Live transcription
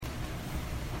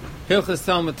Hilchas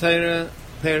Talmud Torah,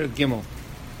 Per Gimel.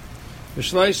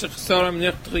 V'shleish chesarim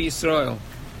nichtru Yisrael.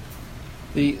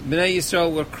 The Bnei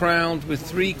Yisrael were crowned with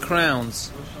 3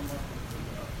 crowns,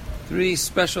 3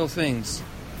 special things.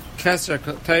 Keser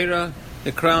Torah,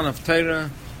 the crown of Torah;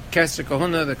 Keser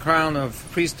Kahuna, the crown of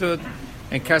priesthood;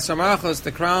 and Keser Malchus,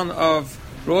 the crown of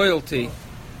royalty.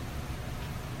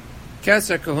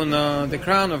 Keser Kahuna, the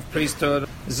crown of priesthood,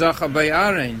 Zacha by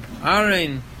Aaron.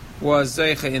 Aaron was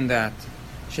Zeicha in that.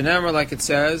 Shenemar, like it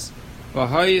says,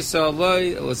 V'hayisa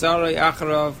Eloi Elazarei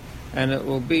Acharav, and it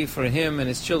will be for him and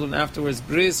his children afterwards,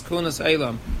 Bris Kunas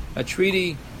Elam, a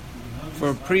treaty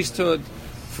for priesthood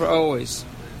for always.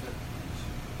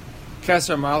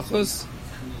 Keser Malchus,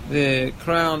 the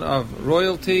crown of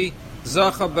royalty,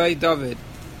 Zacha by David.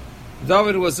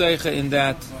 David was Zeicha in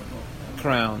that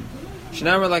crown.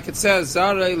 Shnamar, like it says,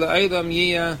 Zarei La'elam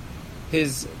Yiyah,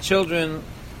 his children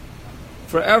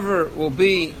forever will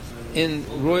be in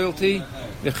royalty.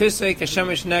 V'chisei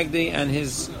Kashemesh Nagdi, and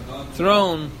his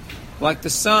throne like the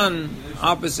sun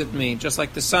opposite me. Just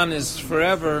like the sun is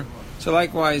forever, so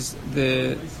likewise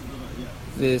the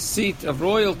seat of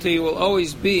royalty will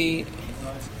always be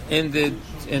in the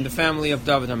family of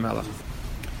David HaMelech.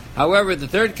 However, the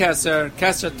third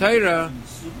Keser Torah,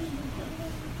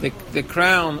 the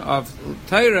crown of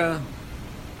Torah,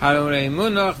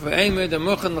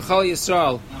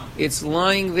 it's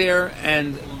lying there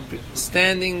and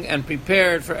standing and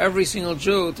prepared for every single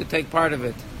Jew to take part of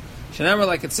it. Shenemar,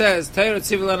 like it says, Torah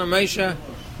Tzivulanu Moshe,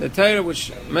 the Torah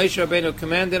which Moshe Rabbeinu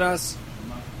commanded us,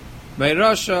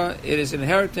 Meirasha, it is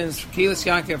inheritance for Kilas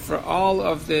Yaakov, for all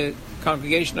of the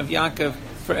congregation of Yaakov,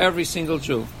 for every single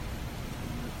Jew.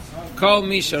 Kol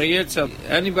Misha Yirtzel,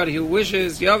 anybody who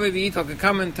wishes, Yavev Yital, can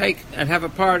come and take and have a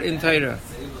part in Torah.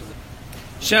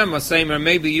 Shema Seimer,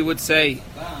 maybe you would say,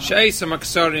 She'esam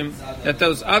Aksarim, that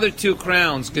those other 2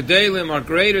 crowns, Gedalim, are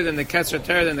greater than the Keser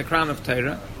Torah, than the crown of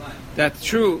Torah. That's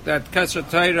true, that Keser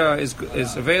Torah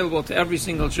is available to every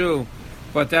single Jew,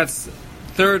 but that's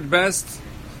third best,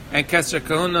 and Keser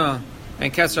Kahuna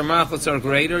and Keser Malchus are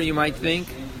greater, you might think.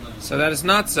 So that is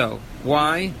not so.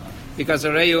 Why? Because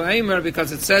Areyu Eimer,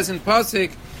 because it says in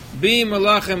Pasuk, Bi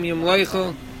Malachim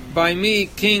Yimleichel, by me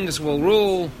kings will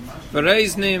rule,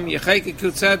 V'reiznim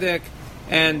Yechekiku Tzedek,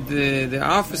 and the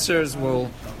officers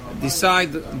will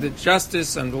decide the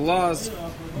justice and the laws.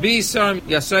 Bi Sarim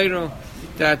Yaseiru,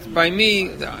 that by me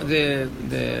the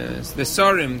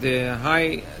Sarim, the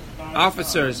high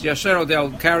officers, Yaseiru,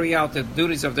 they'll carry out the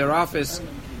duties of their office.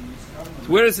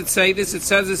 Where does it say this? It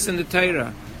says this in the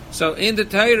Torah. So in the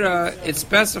Torah, it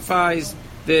specifies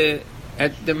the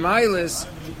milas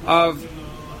of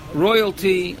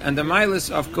royalty and the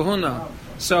milas of kahuna.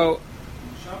 So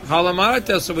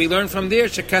halamarata, so we learn from there,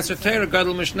 shekeser Torah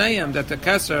gadol mishnayim, that the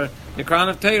keser, the crown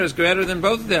of Torah, is greater than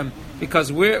both of them,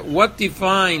 because what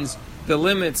defines the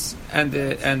limits and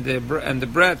the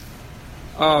breadth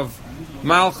of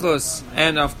malchus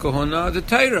and of kahuna? The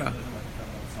Torah.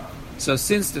 So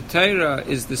since the Torah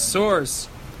is the source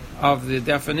of the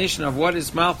definition of what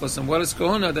is malchus and what is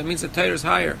kahuna, that means the Torah is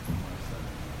higher.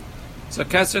 So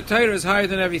Keser Torah is higher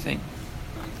than everything.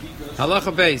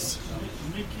 Halacha Beis.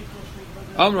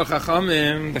 Amra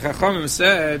Chachamim, the Chachamim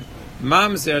said,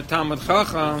 Mamzer, Talmud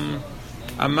Chacham,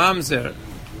 a Mamzer,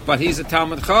 but he's a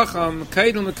Talmud Chacham,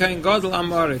 Keidel Mekain Gadol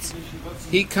Amaretz.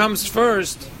 He comes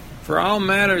first for all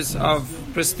matters of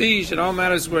prestige and all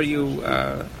matters where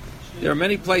there are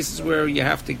many places where you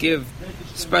have to give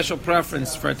special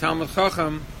preference for a Talmud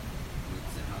Chacham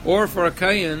or for a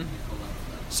Kayin.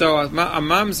 So a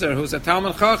Mamzer who's a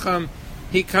Talmud Chacham,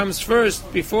 he comes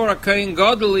first before a Kayin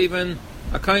Gadol, even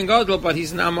a Kayin Gadol, but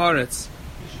he's an Amaretz.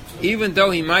 Even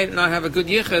though he might not have a good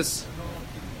Yichus,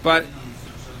 but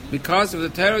because of the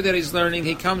Torah that he's learning,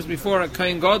 he comes before a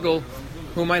Kayin Gadol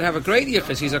who might have a great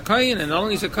Yichus. He's a Kayin, and not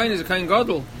only is a Kayin, he's a Kayin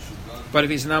Gadol. But if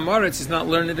he's an Amaretz, he's not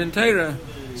learned in Torah.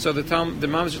 So the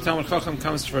Mamzer Talmud Chacham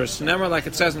comes first. Never, like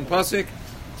it says in Pasuk,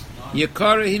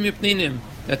 Yekara Himipninim,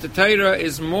 that the Torah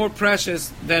is more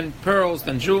precious than pearls,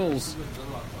 than jewels.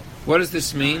 What does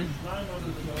this mean?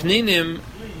 Pninim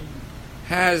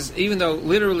has, even though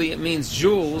literally it means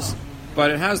jewels,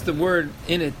 but it has the word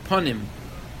in it, panim.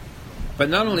 But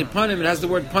not only panim, it has the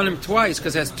word panim twice,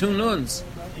 because it has 2 nuns.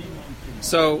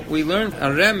 So we learned a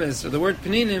remez, the word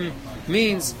pninim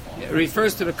means, it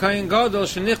refers to the Kayin Gadol,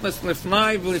 shenichnas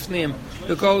lifnai v'lifnim,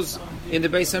 who goes in the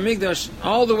Beis Hamikdash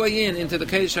all the way into the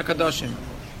Kodesh HaKadoshim.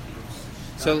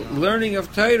 So learning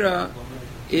of Torah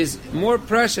is more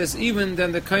precious even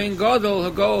than the Kayin Gadol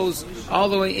who goes all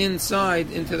the way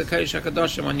inside into the Kodesh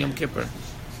HaKadoshim on Yom Kippur.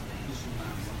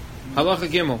 Halacha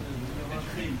Gimel.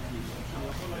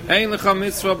 Ein lecha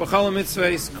mitzvah b'chal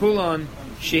mitzvahs kulan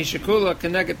sheishakula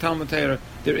keneged Talmud Torah.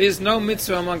 There is no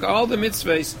mitzvah among all the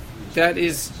mitzvahs that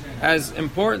is as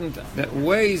important, that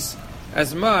weighs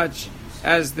as much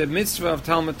as the mitzvah of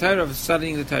Talmud Torah, of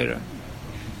studying the Torah.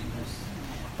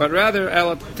 But rather,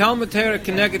 Talmud Torah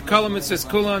keneged kol mitzvahs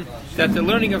kulan, that the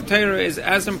learning of Torah is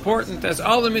as important as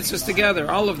all the mitzvahs together,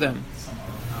 all of them.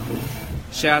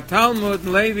 She'atalmud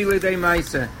levi lidei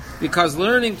ma'aseh, because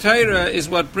learning Torah is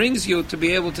what brings you to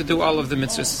be able to do all of the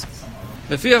mitzvahs.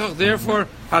 Therefore,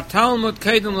 hatalmud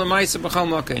kedem l'ma'aseh b'chol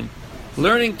makom.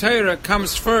 Learning Torah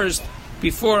comes first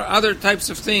before other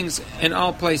types of things in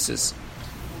all places.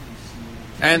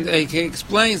 And he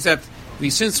explains that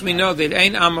since we know that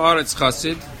ein am haaretz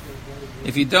chassid,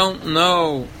 if you don't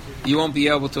know, you won't be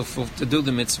able to do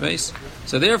the mitzvahs.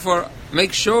 So therefore,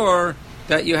 make sure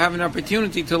that you have an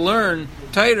opportunity to learn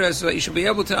Torah so that you should be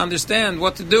able to understand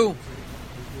what to do.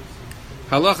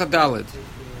 Halacha Daled.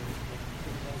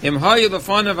 Im hayu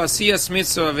lefanav asiyas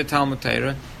mitzvah v'talmud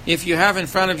Torah. If you have in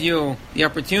front of you the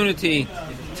opportunity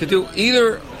to do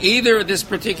either this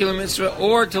particular mitzvah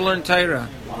or to learn Torah,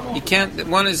 you can't.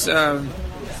 One is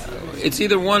it's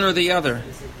either one or the other.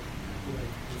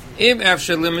 If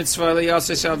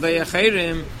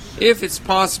it's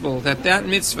possible that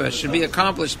mitzvah should be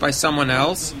accomplished by someone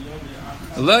else,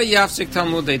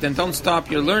 then don't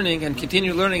stop your learning and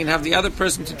continue learning and have the other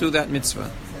person to do that mitzvah.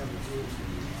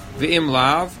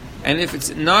 And if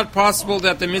it's not possible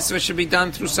that the mitzvah should be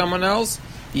done through someone else,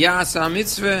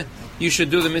 mitzvah, you should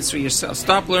do the mitzvah yourself.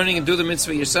 Stop learning and do the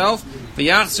mitzvah yourself.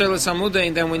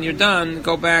 And then when you're done,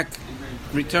 go back,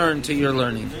 return to your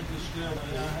learning.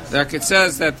 Like it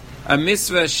says that a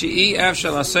mitzvah she'i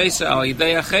afshal asaysa al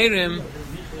yidei acherim,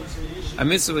 a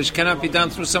mitzvah which cannot be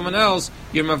done through someone else,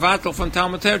 you're mavatal from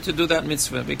Talmud Torah to do that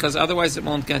mitzvah, because otherwise it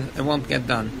won't get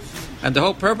done. And the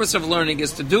whole purpose of learning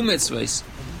is to do mitzvahs.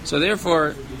 So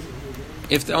therefore,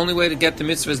 if the only way to get the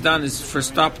mitzvahs done is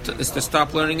to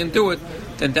stop learning and do it,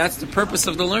 then that's the purpose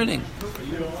of the learning.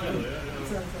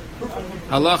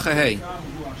 Halacha hey.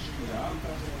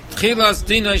 Tchilas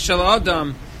dinay shel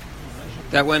adam,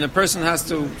 that when a person has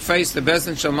to face the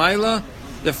Bezdin Shel Maila,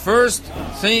 the first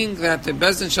thing that the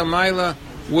Bezdin Shel Maila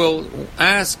will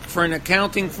ask for an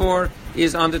accounting for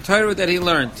is on the Torah that he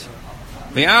learned.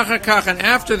 Ve'achar kach, and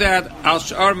after that, al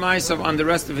sh'ar ma'asav, on the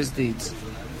rest of his deeds.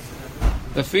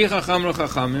 So therefore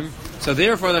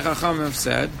the Chachamim have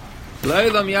said,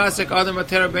 Le'olam yasek adam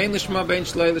b'Torah bein lishma bein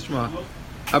shlei lishma.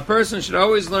 A person should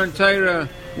always learn Torah,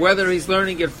 whether he's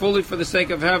learning it fully for the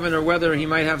sake of heaven or whether he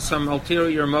might have some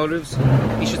ulterior motives.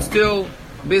 He should still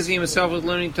busy himself with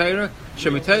learning Torah,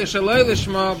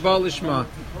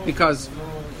 because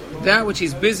that which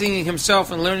he's busying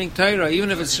himself in learning Torah,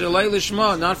 even if it's shalei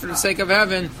lishma, not for the sake of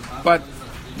heaven, but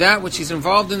that which he's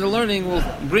involved in the learning will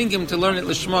bring him to learn it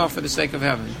lishma for the sake of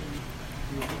heaven.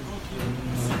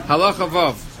 Halacha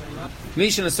Vav.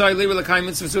 Mishan asay liber l'kayim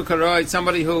mitzvah zukaroi,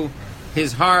 somebody who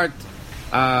his heart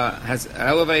has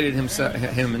elevated him.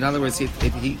 In other words,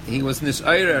 he was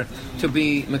nis'ayrer to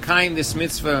be mekayim this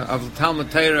mitzvah of Talmud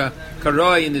Torah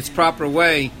karoi in its proper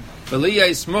way, and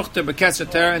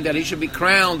that he should be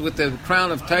crowned with the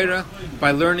crown of Torah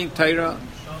by learning Torah.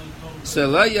 He should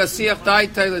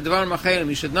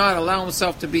not allow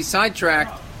himself to be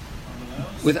sidetracked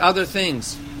with other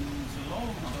things.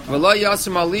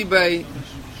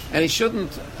 And he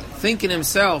shouldn't think in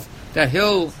himself that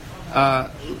he'll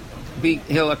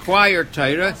acquire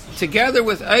Torah together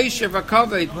with Eish of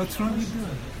Akaved. What's wrong with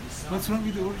that? What's wrong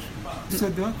with the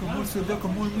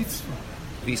tzedakah, more mitzvah?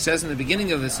 He says in the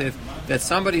beginning of this, that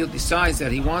somebody who decides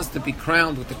that he wants to be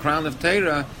crowned with the crown of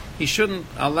Torah, he shouldn't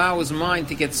allow his mind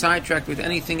to get sidetracked with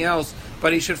anything else,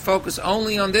 but he should focus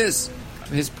only on this.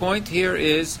 His point here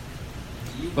is,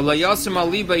 you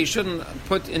shouldn't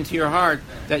put into your heart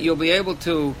that you'll be able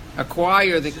to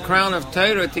acquire the crown of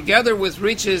Torah together with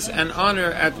riches and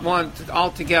honor at once,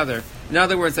 all together. In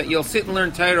other words, that you'll sit and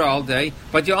learn Torah all day,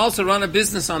 but you'll also run a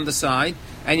business on the side,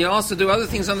 and you'll also do other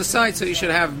things on the side, so you should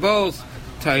have both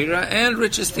Torah and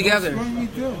riches together.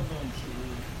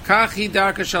 Kachi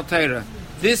darka shel Torah.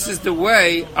 This is the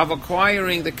way of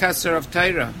acquiring the Keser of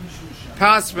Torah.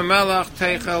 Pas b'melach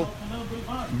teichel.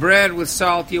 Bread with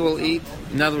salt you will eat.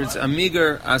 In other words,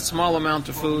 a small amount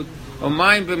of food.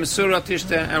 Umayim b'mesura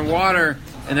tishta, and water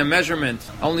in a measurement,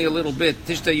 only a little bit.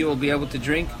 Tishta you will be able to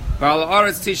drink. V'al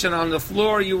haaretz tishan, on the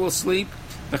floor you will sleep.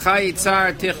 V'chai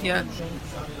tzar tichya,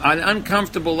 an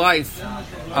uncomfortable life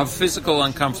of physical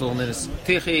uncomfortableness.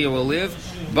 Tichya you will live.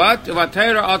 But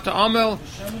v'Torah ata amel,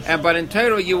 but in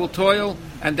Torah you will toil.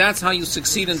 And that's how you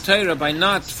succeed in Torah, by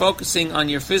not focusing on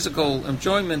your physical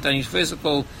enjoyment and your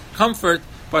physical comfort,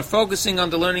 but focusing on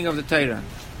the learning of the Torah.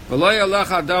 V'lo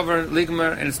yalecha davar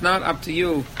ligmer, and it's not up to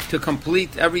you to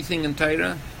complete everything in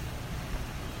Torah,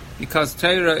 because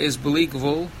Torah is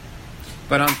belikvul.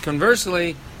 But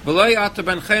conversely, v'lo yata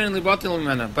ben chayrin libatil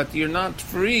mimena, but you're not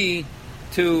free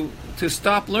to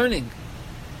stop learning.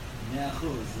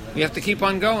 You have to keep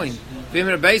on going.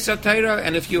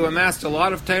 And if you amassed a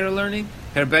lot of Torah learning,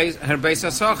 you have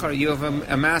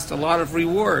amassed a lot of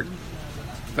reward.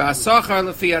 And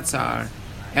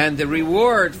the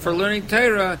reward for learning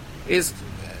Torah is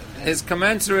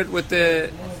commensurate with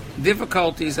the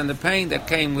difficulties and the pain that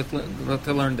came with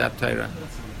to learn that Torah.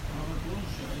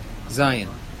 Zion.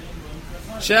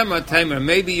 Shema Tamer,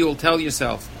 maybe you'll tell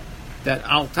yourself that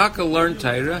I'll learn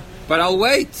Torah, but I'll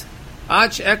wait.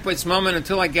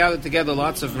 Until I gather together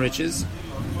lots of riches.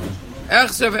 Then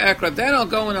I'll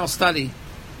go and I'll study.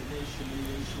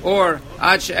 Or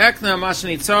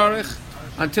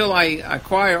until I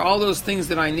acquire all those things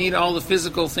that I need, all the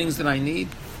physical things that I need.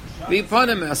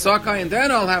 And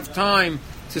then I'll have time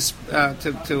to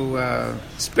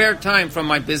spare time from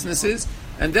my businesses.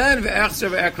 And then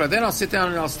I'll sit down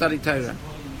and I'll study Torah.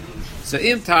 So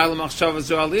if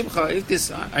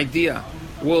this idea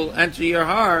will enter your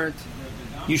heart,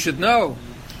 you should know,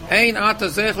 you'll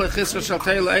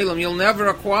never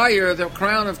acquire the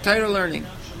crown of Torah learning,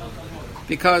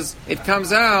 because it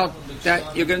comes out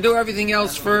that you're going to do everything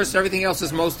else first. Everything else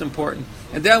is most important,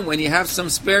 and then when you have some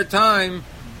spare time,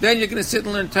 then you're going to sit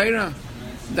and learn Torah.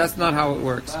 That's not how it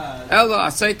works.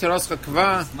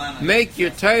 Make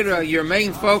your Torah your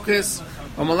main focus,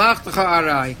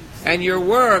 and your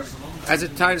work as a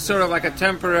sort of like a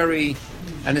temporary,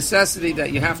 a necessity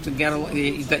that you have to get,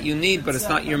 that you need, but it's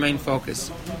not your main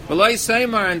focus.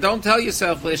 And don't tell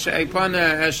yourself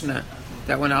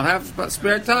that when I'll have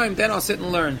spare time, then I'll sit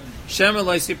and learn.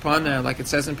 Like it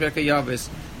says in Pirkei Yavis,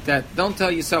 that don't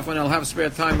tell yourself when I'll have spare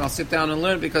time, I'll sit down and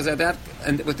learn, because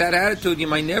with that attitude, you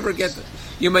may never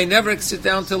sit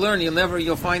down to learn.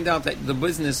 You'll find out that the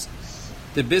business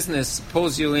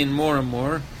pulls you in more and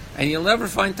more, and you'll never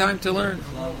find time to learn.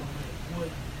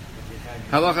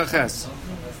 Halacha Ches.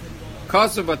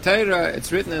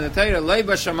 It's written in the Torah,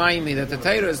 that the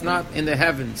Torah is not in the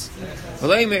heavens.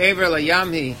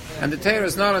 And the Torah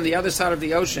is not on the other side of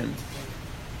the ocean.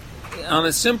 On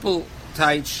a simple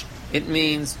taich, it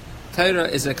means Torah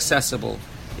is accessible.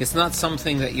 It's not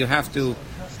something that you have to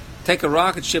take a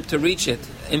rocket ship to reach it.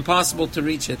 Impossible to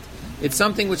reach it. It's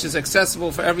something which is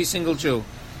accessible for every single Jew.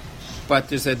 But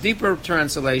there's a deeper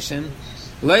translation.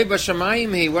 Lei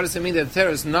b'shamayim, what does it mean that the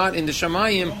Torah is not in the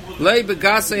Shamayim? Lei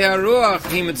b'gasei haruach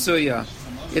hi mitzuya.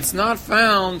 It's not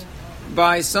found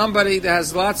by somebody that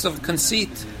has lots of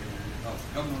conceit.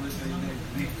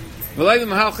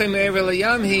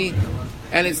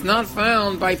 And it's not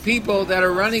found by people that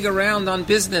are running around on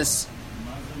business.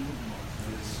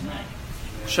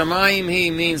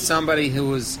 Shamayim means somebody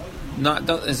who is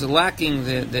lacking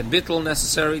the bittul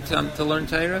necessary to learn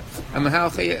Torah. And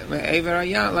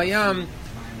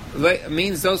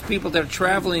means those people that are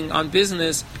traveling on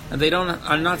business and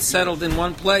are not settled in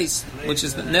one place, which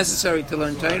is necessary to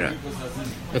learn Torah.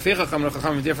 Therefore, the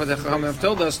Chachamim have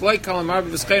told us,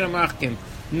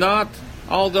 not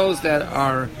all those that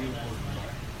are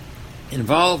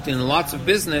involved in lots of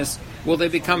business will they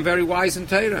become very wise in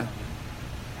Torah.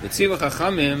 The Tzivah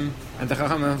Chachamim and the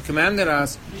Chachamim have commanded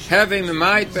us,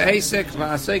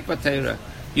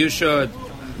 you should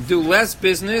do less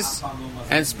business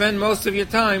and spend most of your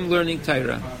time learning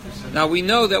Torah. Now we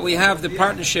know that we have the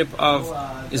partnership of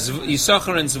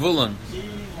Yisachar and Zvulun.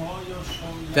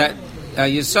 That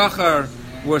Yisachar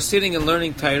were sitting and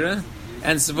learning Torah,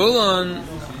 and Zvulun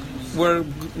were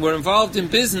involved in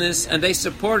business, and they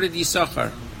supported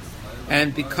Yisachar.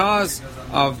 And because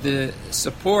of the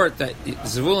support that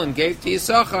Zvulun gave to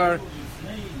Yisachar,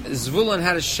 Zvulun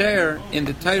had a share in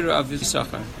the Torah of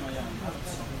Yisachar.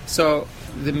 So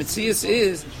the Metzius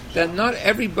is that not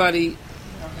everybody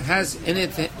has in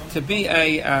it to be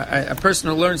a person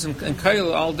who learns in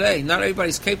Kollel all day. Not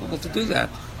everybody's capable to do that.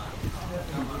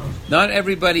 Not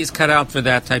everybody is cut out for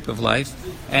that type of life,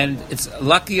 and it's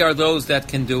lucky are those that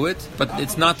can do it, but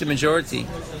it's not the majority.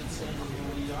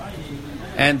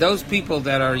 And those people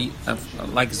that are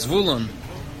like Zvulun,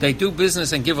 they do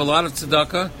business and give a lot of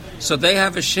tzedakah, so they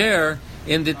have a share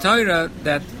in the Torah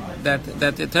that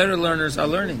the Torah learners are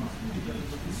learning.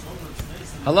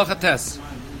 Halacha Tes.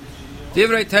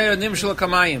 Divrei Torah nimshul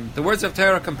kamayim. The words of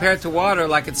Torah compared to water,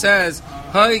 like it says,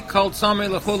 Hay kol tzamei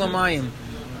lechul hamayim.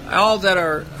 All that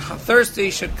are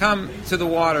thirsty should come to the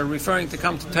water, referring to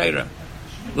come to Torah.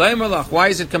 Leimelach. Why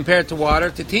is it compared to water?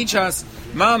 To teach us,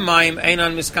 ma mayim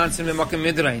einan miskansim mimakim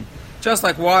midrein. Just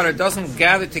like water doesn't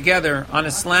gather together on a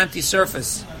slanty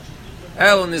surface.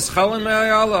 El Nischalim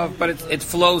Me'alav, but it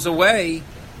flows away.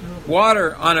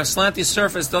 Water on a slanty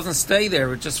surface doesn't stay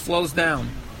there; it just flows down.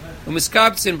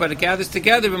 Umiskabtzin, but it gathers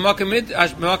together. B'makam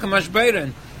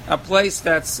Ashbeiren, a place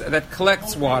that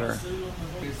collects water.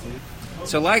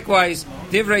 So likewise,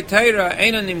 Divrei Torah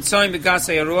Eina Nimtzaim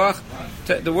B'Gasei Ruach.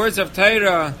 The words of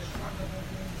Torah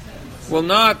will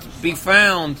not be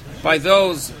found by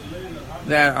those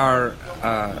that are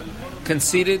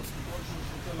conceited.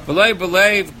 V'lei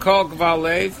b'leiv kol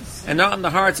gvalev, and not in the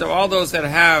hearts of all those that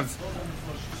have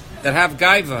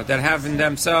gaiva, that have in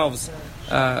themselves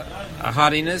a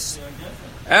haughtiness.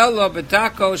 Elo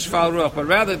b'tako shval ruach, but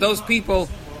rather those people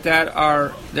that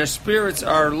are their spirits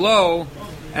are low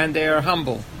and they are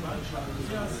humble.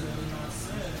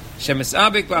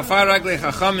 Shemisabik b'afar raglei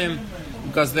chachamim,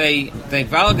 because they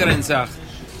valgeren zach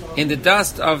in the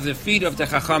dust of the feet of the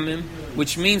chachamim,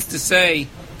 which means to say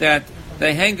that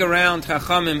they hang around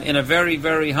chachamim in a very,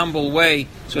 very humble way,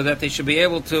 so that they should be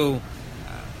able to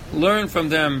learn from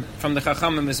them, from the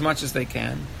chachamim, as much as they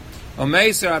can.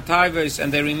 Omeiser atayves,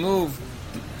 and they remove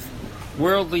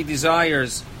worldly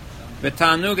desires,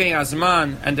 v'tanugei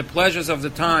azman, and the pleasures of the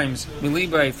times,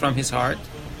 milibay, from his heart.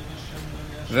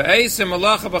 Ve'eisem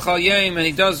malacha b'chal yom, and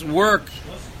he does work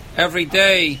every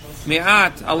day,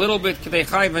 mi'at, a little bit, k'dei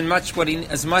and much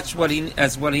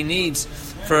as what he needs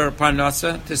for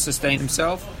parnasa, to sustain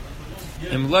himself.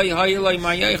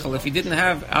 If he didn't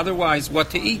have otherwise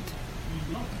what to eat.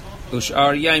 And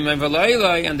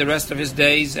the rest of his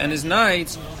days and his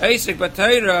nights, Eisek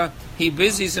b'Torah, he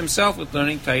busies himself with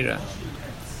learning Torah.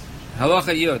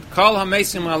 Halacha Yud. Kol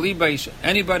hamesim alibay,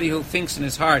 anybody who thinks in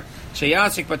his heart,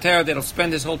 sheyasik b'Torah, that'll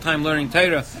spend his whole time learning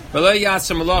Torah, v'lo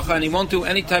yasem malacha, and he won't do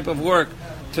any type of work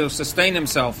to sustain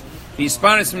himself.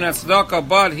 V'yispanis min tzedakah,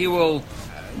 but he will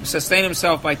sustain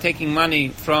himself by taking money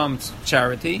from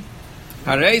charity.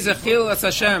 Harei zechil as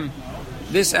Hashem.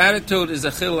 This attitude is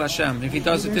a chil Hashem. If he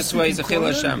does it this way, he's a chil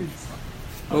Hashem.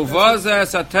 Uvaza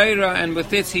as a Torah, and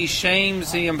with it he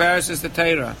shames, he embarrasses the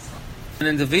Torah. An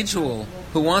individual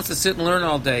who wants to sit and learn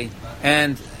all day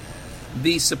and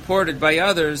be supported by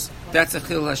others, that's a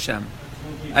chil Hashem.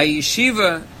 A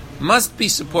yeshiva must be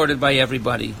supported by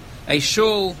everybody. A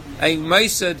shul, a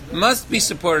meisad must be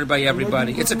supported by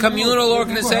everybody. It's a communal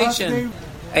organization.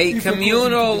 A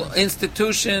communal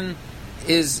institution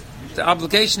is the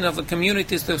obligation of the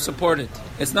community is to support it.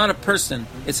 It's not a person.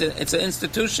 It's an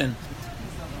institution.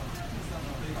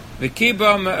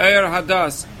 V'kiba me'er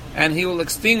hadas, and he will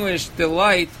extinguish the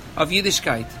light of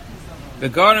Yiddishkeit.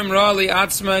 V'garim ra li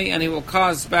atzmei, and he will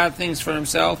cause bad things for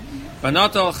himself.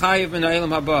 V'natal chayiv min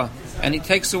eilam haba, and he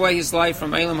takes away his life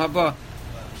from eilam haba.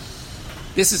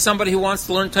 This is somebody who wants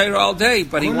to learn Torah all day,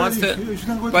 but he wants to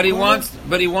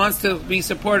be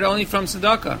supported only from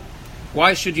tzedakah.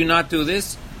 Why should you not do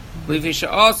this? It's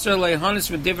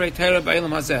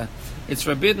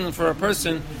forbidden for a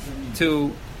person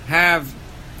to have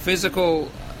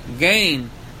physical gain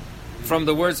from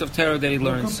the words of Torah that he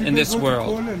learns in this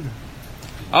world. The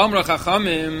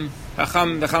Chachamim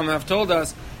have told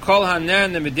us,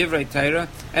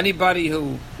 anybody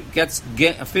who gets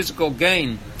a physical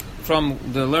gain from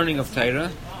the learning of Torah,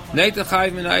 the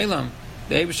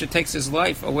Eibusha takes his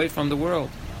life away from the world.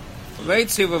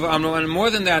 And more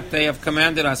than that, they have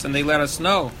commanded us and they let us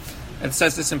know. It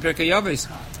says this in Pirkei Avos.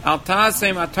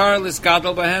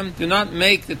 Do not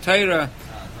make the Torah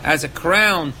as a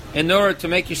crown in order to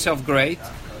make yourself great.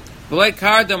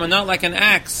 And not like an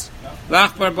axe.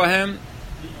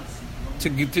 To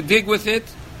dig with it.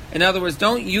 In other words,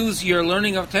 don't use your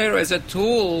learning of Torah as a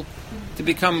tool to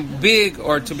become big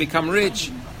or to become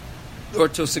rich or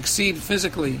to succeed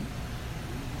physically.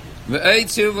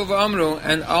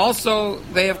 And also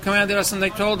they have commanded us and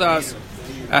they told us,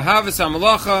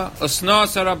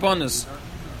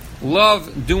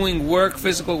 love doing work,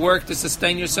 physical work to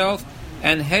sustain yourself,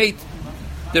 and hate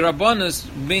the Rabbanus,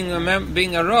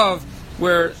 being a Rav,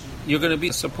 where you're going to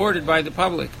be supported by the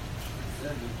public.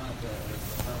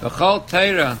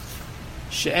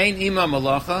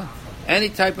 Any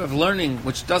type of learning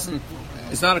which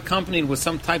is not accompanied with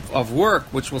some type of work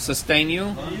which will sustain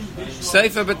you,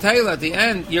 Sefer B'Teila, at the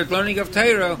end, your learning of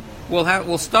Torah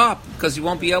will stop because you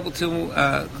won't be able to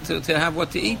have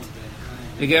what to eat.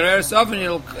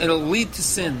 It'll lead to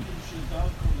sin.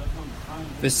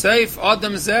 The Seif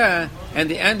Adam Zeh, and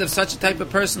the end of such a type of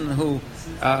person who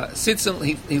sits and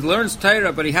he learns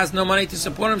Torah, but he has no money to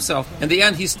support himself. In the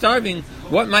end, he's starving.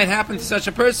 What might happen to such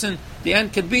a person? The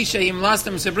end could be Sheim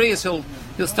Lastam Sebrius.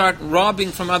 He'll start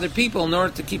robbing from other people in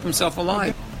order to keep himself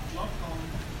alive.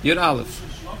 Yud Aleph.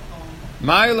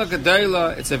 Ma'ila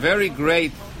Gedola, it's a very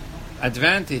great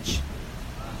advantage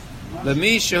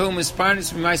Lemi shehu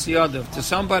misparnis b'ma'aseh yadav, to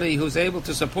somebody who's able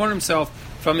to support himself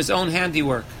from his own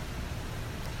handiwork.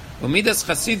 Umidas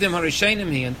chasidim harishenim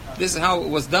hi, and this is how it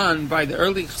was done by the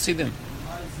early chasidim.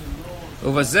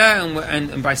 Uvazeh,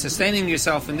 and by sustaining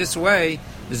yourself in this way,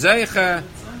 zeicha,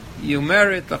 you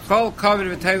merit the chol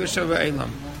kavod v'teva sheba'elam,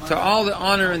 to all the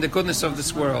honor and the goodness of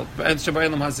this world,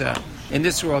 sheba'elam hazeh, in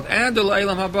this world, and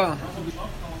l'elam haba.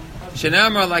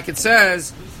 Shenamar, like it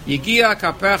says, yigia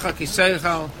kapecha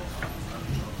kiseichal,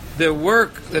 the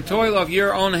work, the toil of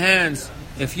your own hands,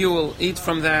 if you will eat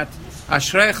from that,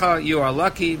 ashrecha, you are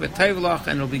lucky, v'tevlach,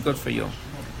 and it'll be good for you.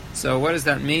 So what does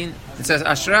that mean? It says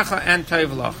ashrecha and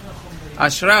tevlach.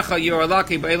 Ashrecha, you are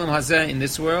lucky, ba'elam hazeh, in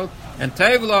this world, and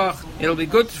tevlach, it'll be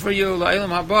good for you, la'elam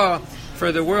haba,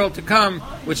 for the world to come,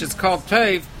 which is called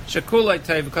tev, shekulai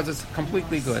tev, because it's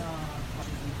completely good.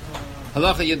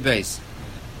 Halacha Yud Beis.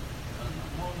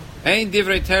 Ein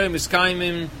divrei Torah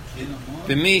miskaimim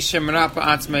b'mi shemrapa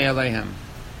atzmei aleihem.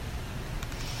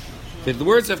 The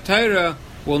words of Torah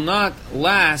will not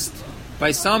last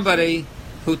by somebody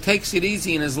who takes it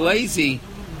easy and is lazy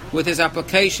with his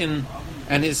application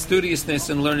and his studiousness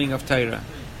in learning of Torah.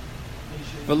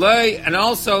 And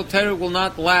also Torah will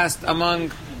not last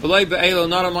among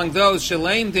not among those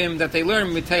shelaimdim, that they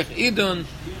learn miteich idun,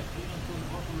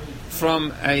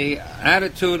 from a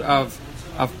attitude of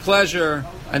pleasure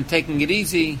and taking it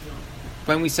easy.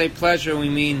 When we say pleasure, we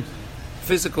mean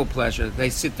physical pleasure. They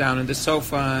sit down on the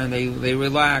sofa and they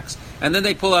relax, and then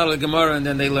they pull out a Gemara and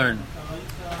then they learn.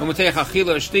 And they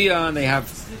have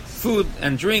food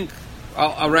and drink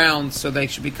around, so they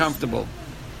should be comfortable.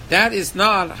 That is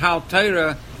not how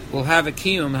Torah will have a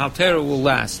kiyum, how Torah will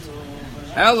last.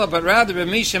 Ella, but rather,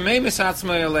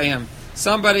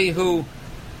 somebody who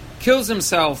kills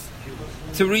himself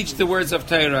to reach the words of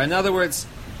Torah. In other words,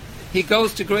 he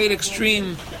goes to great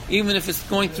extreme, even if it's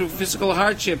going through physical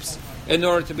hardships, in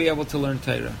order to be able to learn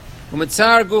Torah.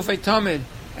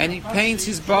 And he pains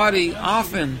his body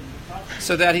often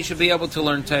so that he should be able to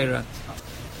learn Torah.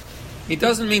 He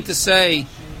doesn't mean to say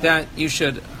that you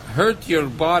should hurt your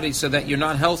body so that you're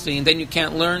not healthy and then you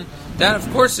can't learn. That,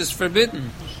 of course, is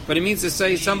forbidden. But it means to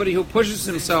say somebody who pushes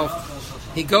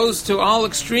himself, he goes to all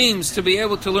extremes to be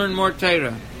able to learn more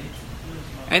Torah.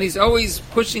 And he's always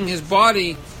pushing his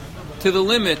body to the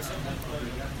limit.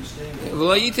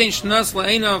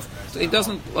 He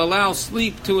doesn't allow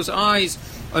sleep to his eyes,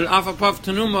 an afapav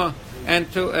tanuma, and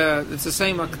it's the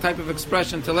same type of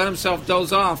expression, to let himself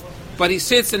doze off. But he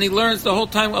sits and he learns the whole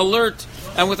time alert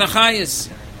and with a chayis.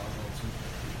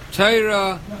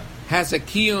 Torah has a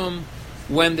kiyum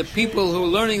when the people who are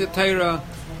learning the Torah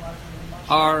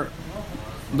are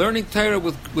learning Torah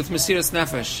with Mesiras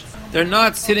Nefesh. They're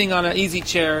not sitting on an easy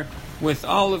chair with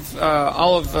all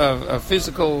of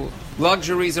physical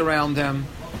luxuries around them,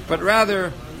 but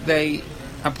rather they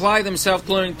apply themselves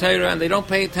to learning Torah, and they don't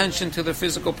pay attention to the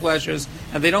physical pleasures,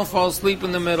 and they don't fall asleep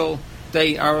in the middle.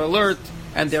 They are alert,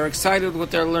 and they're excited with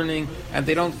what they're learning, and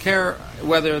they don't care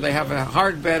whether they have a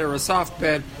hard bed or a soft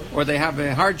bed, or they have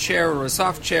a hard chair or a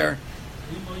soft chair.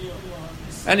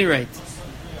 Any rate,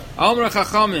 Amra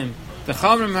Chachamim, the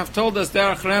Chachamim have told us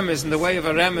derech remez, in the way of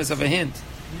a remez, of a hint.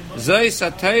 Zay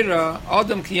Satayra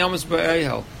Adam Kiyamus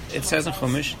Ba'ehel. It says in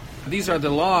Chumash, these are the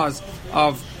laws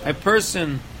of a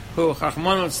person who,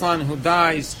 Chachman al-Islan, who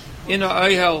dies in a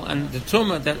Ohel, and the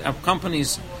Tumah that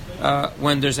accompanies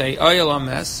when there's a Ohel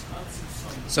mess.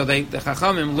 So the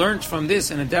Chachamim learned from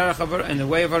this in the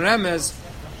way of a remez.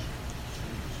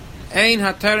 Ein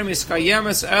haTorah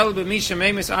miskayemes el b'misha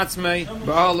meimes atzmei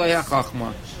ba'al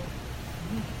le'hachachma.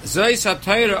 Zay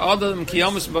Satayra Adam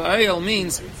Kiyamus Ba'ehel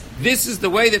means this is the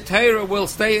way the Torah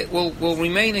will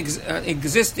remain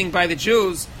existing by the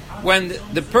Jews, when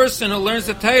the person who learns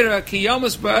the Torah,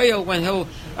 Kiyamus Ba'ehel, when he'll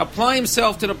apply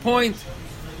himself to the point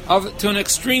to an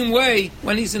extreme way,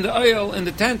 when he's in the Ohel, in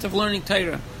the tent of learning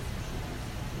Torah.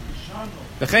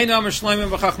 And so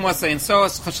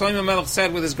Shlomo Melech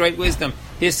said with his great wisdom,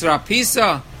 Hisra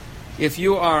Pisa, if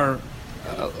you are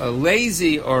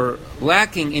lazy or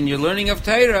lacking in your learning of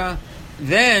Torah,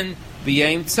 then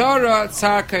then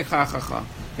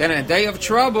in a day of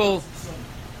trouble,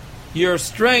 your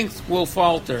strength will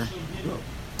falter.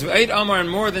 And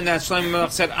more than that, Shlomo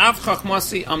Melech said, Af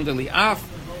chachmasi amdali. Af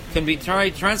can be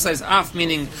translated as af,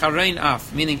 meaning charein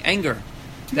af, meaning anger.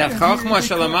 That chachma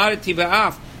shalamariti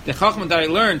be'af, the chachma that I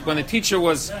learned when the teacher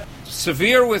was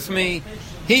severe with me,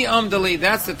 he amdali,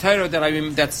 that's the Torah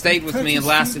that stayed with me and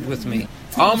lasted with me.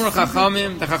 Amr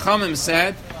Chachamim, the Chachamim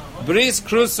said, Bris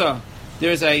Krusa,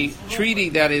 there's a treaty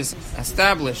that is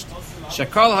established.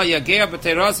 Shakal hayagea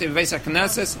b'teirasi v'veis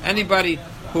hakneses, anybody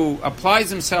who applies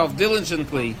himself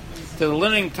diligently to the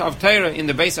learning of Torah in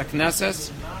the Beis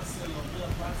HaKnesses,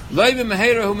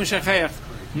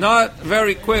 not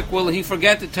very quick will he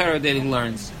forget the Torah that he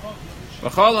learns.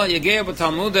 And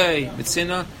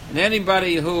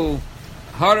anybody who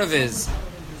Harav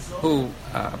who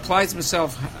applies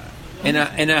himself in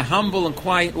a humble and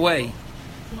quiet way.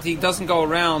 He doesn't go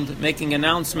around making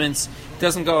announcements. He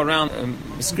doesn't go around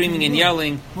screaming and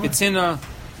yelling. Bitzina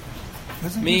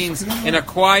means in a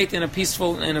quiet, in a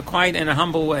peaceful, in a quiet and a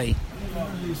humble way.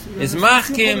 Is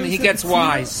machkim, he gets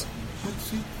wise.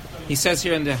 He says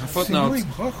here in the footnotes,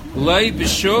 Loi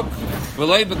b'shuk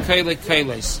v'loi b'keilei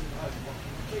keiles.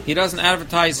 He doesn't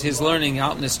advertise his learning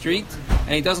out in the street, and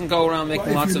he doesn't go around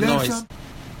making lots of noise.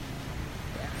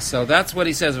 So that's what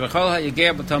he says.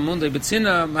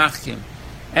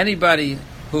 Anybody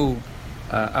who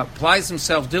applies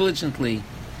himself diligently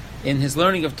in his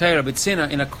learning of Torah, b'tzina,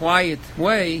 in a quiet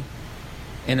way,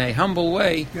 in a humble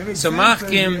way, so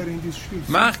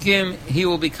machkim, he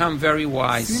will become very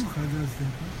wise.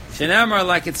 Shenamar,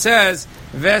 like it says,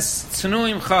 ves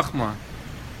tzunuim chachma.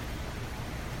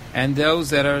 And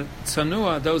those that are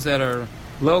tzanua, those that are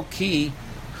low key,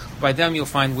 by them you'll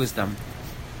find wisdom.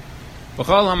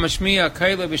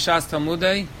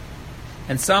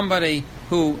 And somebody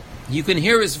who you can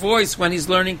hear his voice when he's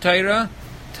learning Torah,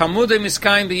 Talmudei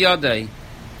miskayim biyadei.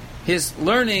 His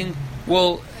learning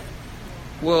will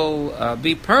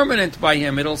be permanent by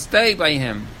him. It'll stay by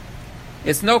him.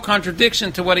 It's no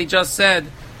contradiction to what he just said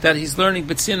that he's learning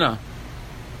B'tzina.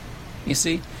 You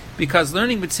see, because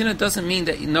learning B'tzina doesn't mean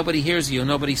that nobody hears you,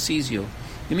 nobody sees you.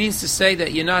 It means to say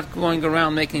that you're not going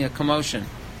around making a commotion.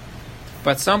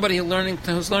 But somebody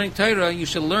who's learning Torah, you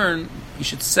should learn, you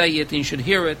should say it, and you should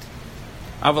hear it.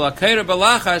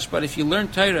 But if you learn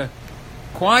Torah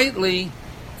quietly,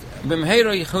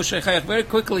 very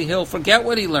quickly he'll forget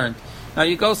what he learned. Now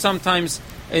you go sometimes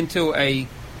into a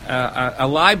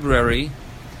library,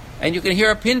 and you can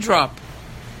hear a pin drop.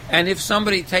 And if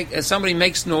somebody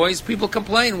makes noise, people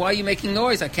complain, "Why are you making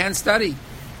noise? I can't study."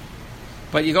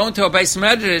 But you go into a Beis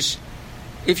Medrash,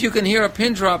 if you can hear a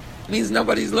pin drop, it means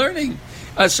nobody's learning.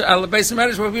 A Beis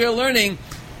Medrash where we are learning,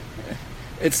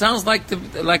 it sounds like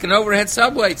an overhead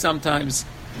subway sometimes.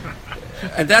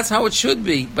 And that's how it should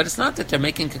be. But it's not that they're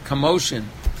making a commotion.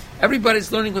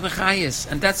 Everybody's learning with a chayis,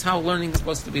 and that's how learning is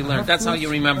supposed to be learned. That's how you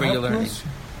remember your learning.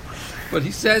 But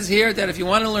he says here that if you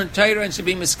want to learn Torah and should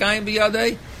be miskayim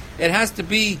biyadei, it has to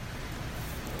be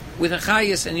with a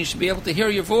chayis, and you should be able to hear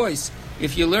your voice.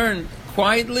 If you learn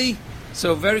quietly,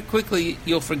 so very quickly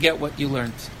you'll forget what you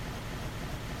learned.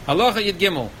 Halacha Yud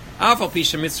Gimel.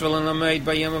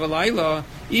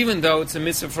 Even though it's a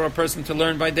mitzvah for a person to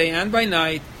learn by day and by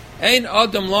night, a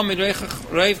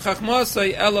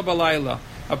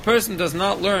person does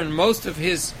not learn most of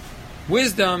his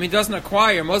wisdom. He doesn't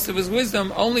acquire most of his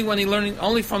wisdom only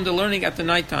from the learning at the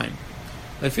nighttime.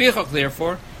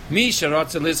 Therefore,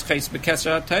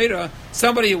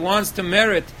 somebody who wants to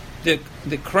merit the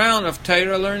crown of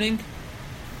Torah learning,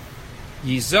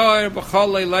 he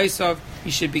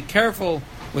should be careful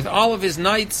with all of his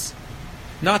nights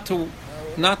not to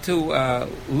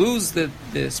lose the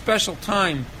special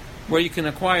time where you can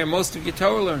acquire most of your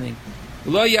Torah learning.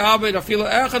 He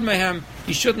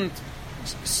shouldn't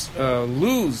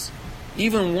lose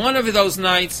even one of those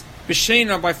nights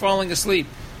by falling asleep,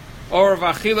 or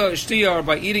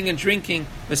by eating and drinking,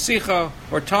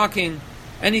 or talking,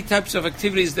 any types of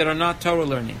activities that are not Torah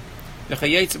learning,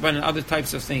 and other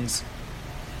types of things.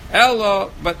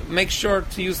 But make sure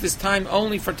to use this time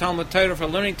only for Talmud Torah, for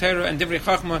learning Torah and Divrei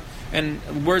Chachma and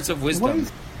words of wisdom.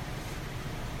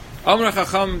 Amar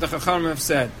Chacham, the Chacham have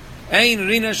said, Ein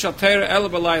rina shel Torah ela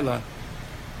b'layla.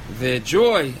 The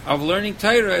joy of learning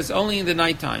Torah is only in the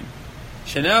nighttime.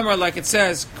 Shenamar, like it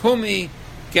says, Kumi,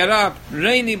 get up,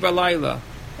 reini b'layla,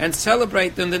 and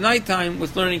celebrate in the nighttime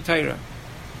with learning Torah.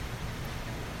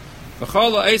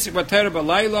 V'chol ha'esek b'Torah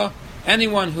b'layla.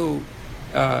 Anyone who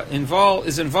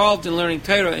is involved in learning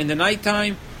Torah in the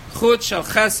nighttime, chut shel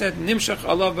chesed nimshach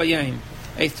alav bayim.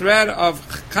 A thread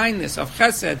of kindness, of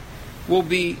chesed, will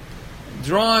be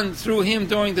drawn through him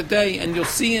during the day, and you'll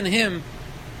see in him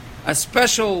a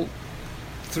special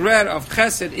thread of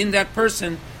chesed in that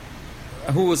person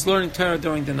who was learning Torah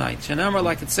during the night. Shenamar,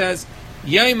 like it says,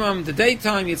 Yaimam, the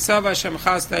daytime, Yitzav Hashem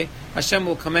chastei, Hashem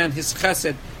will command His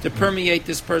chesed to permeate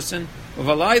this person.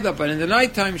 But in the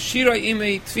nighttime, Shira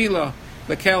imei tefillah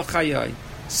lekel chayai.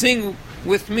 Sing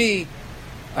with me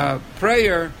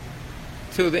prayer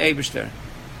to the Eibishter,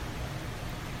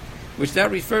 which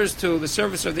that refers to the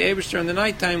service of the Eibishter in the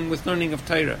nighttime with learning of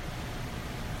Torah.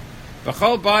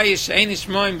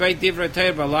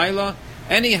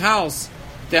 Any house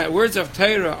that words of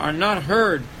Torah are not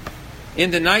heard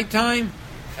in the nighttime,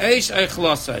 eish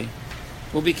eichlosai,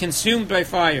 will be consumed by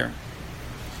fire.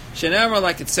 Shenemar,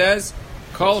 like it says,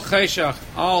 kol cheshach,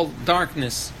 all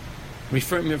darkness,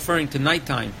 referring to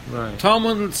nighttime. Right.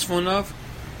 Talmud l'tzfunav,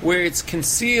 where it's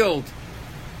concealed,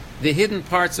 the hidden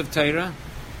parts of Torah.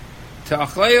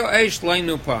 Ta'achleo eish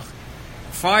leinupach,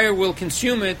 fire will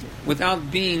consume it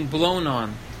without being blown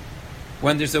on.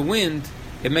 When there's a wind,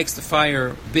 it makes the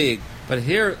fire big. But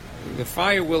here, the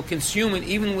fire will consume it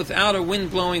even without a wind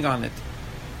blowing on it.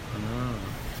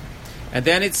 And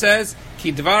then it says,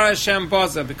 Ki dvar Hashem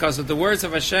baza, because of the words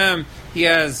of Hashem, he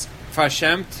has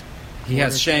fashemt, he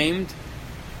has shamed.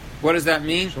 What does that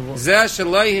mean? Zeh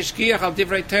sheloi hishkiach al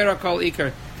divrei Torah kol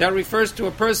ikar. That refers to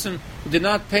a person who did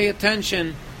not pay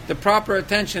attention, the proper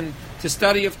attention, to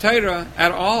study of Torah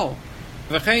at all.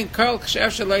 V'chein kol kshev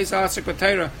sheloi z'asik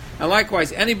v'Torah. And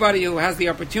likewise, anybody who has the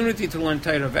opportunity to learn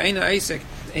Torah, v'eina asik,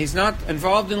 he's not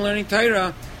involved in learning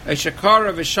Torah, a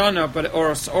shakara v'shana, but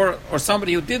or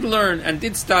somebody who did learn and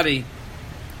did study,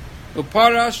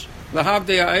 uparash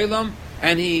lahavdei ha'elam,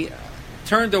 and he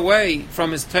turned away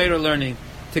from his Torah learning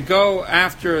to go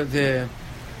after the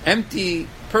empty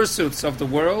pursuits of the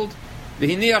world.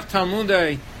 V'hiniach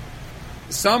talmudei,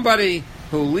 somebody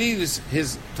who leaves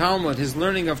his Talmud, his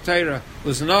learning of Torah,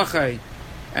 uznachai,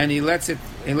 and he lets it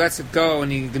go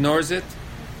and he ignores it.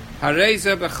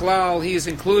 Hareza b'chlal, he is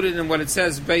included in what it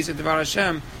says, based on Devar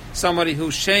Hashem, somebody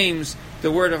who shames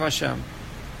the word of Hashem.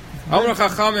 Amar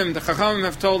Chachamim, the Chachamim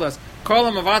have told us,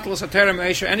 Kolam avatlos haTorah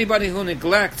me'esher, anybody who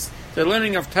neglects the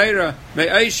learning of Torah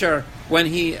me'esher, when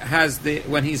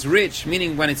he's rich,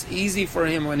 meaning when it's easy for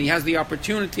him, when he has the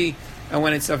opportunity, and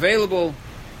when it's available,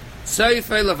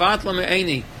 Seifei levatlo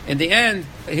me'eni, in the end,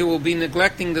 he will be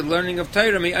neglecting the learning of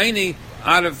Torah me'eni,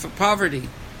 out of poverty,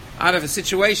 out of a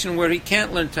situation where he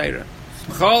can't learn Torah.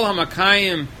 Chol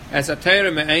hamakayim as a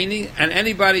Torah me'eni, and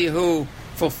anybody who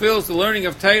fulfills the learning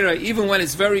of Torah, even when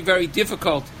it's very, very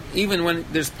difficult, even when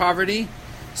there's poverty,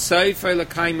 Seifei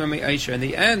lekayim me'esher. In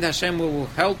the end, Hashem will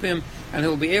help him, and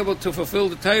he'll be able to fulfill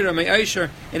the Torah me'esher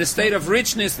in a state of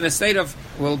richness, in a state of,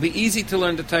 will be easy to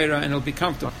learn the Torah, and it'll be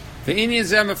comfortable. Ve'inyan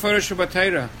zeh mefurish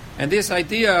b'Torah, and this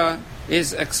idea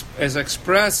is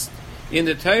expressed in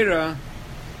the Torah,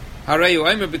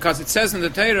 because it says in the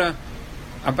Torah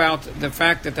about the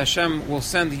fact that Hashem will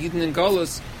send the Yidden in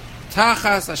Golus.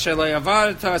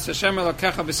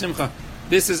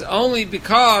 This is only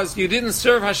because you didn't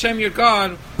serve Hashem your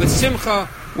God with simcha,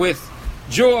 with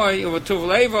joy, with tuv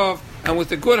levov, and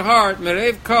with a good heart,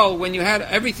 merev kol, when you had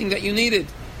everything that you needed.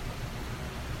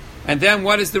 And then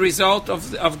what is the result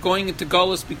of going into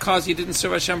Golus because you didn't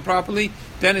serve Hashem properly?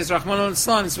 Then is Rahman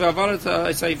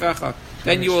al-Islan,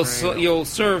 then you'll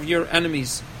serve your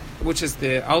enemies, which is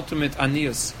the ultimate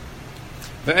anius.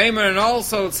 And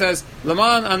also it says,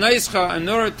 Laman anaischa, in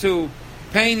order to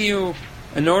pain you,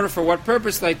 in order for what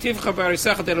purpose? That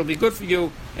it'll be good for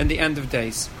you in the end of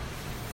days.